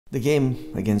The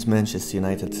game against Manchester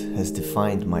United has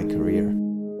defined my career.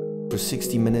 For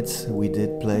 60 minutes we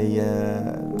did play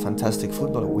fantastic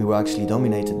football. We were actually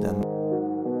dominated them.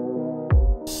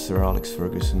 Sir Alex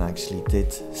Ferguson actually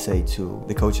did say to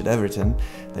the coach at Everton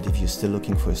that if you're still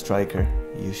looking for a striker,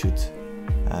 you should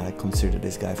consider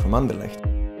this guy from Anderlecht.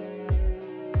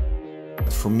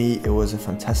 For me it was a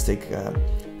fantastic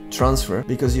transfer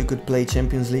because you could play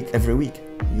Champions League every week.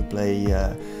 You play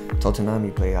Tottenham,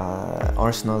 you play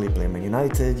Arsenal, you play Man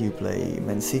United, you play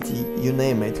Man City, you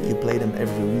name it, you play them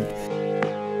every week.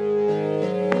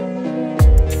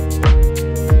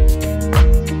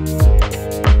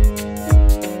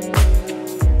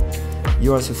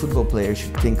 You as a football player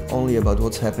should think only about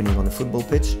what's happening on the football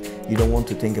pitch. You don't want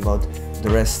to think about the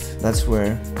rest. That's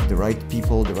where the right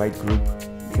people, the right group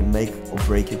can make or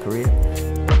break your career.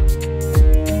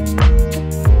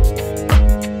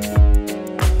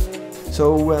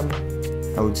 So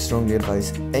I would strongly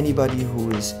advise anybody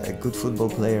who is a good football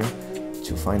player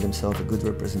to find themselves a good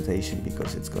representation,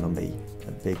 because it's going to be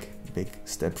a big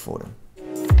step for them.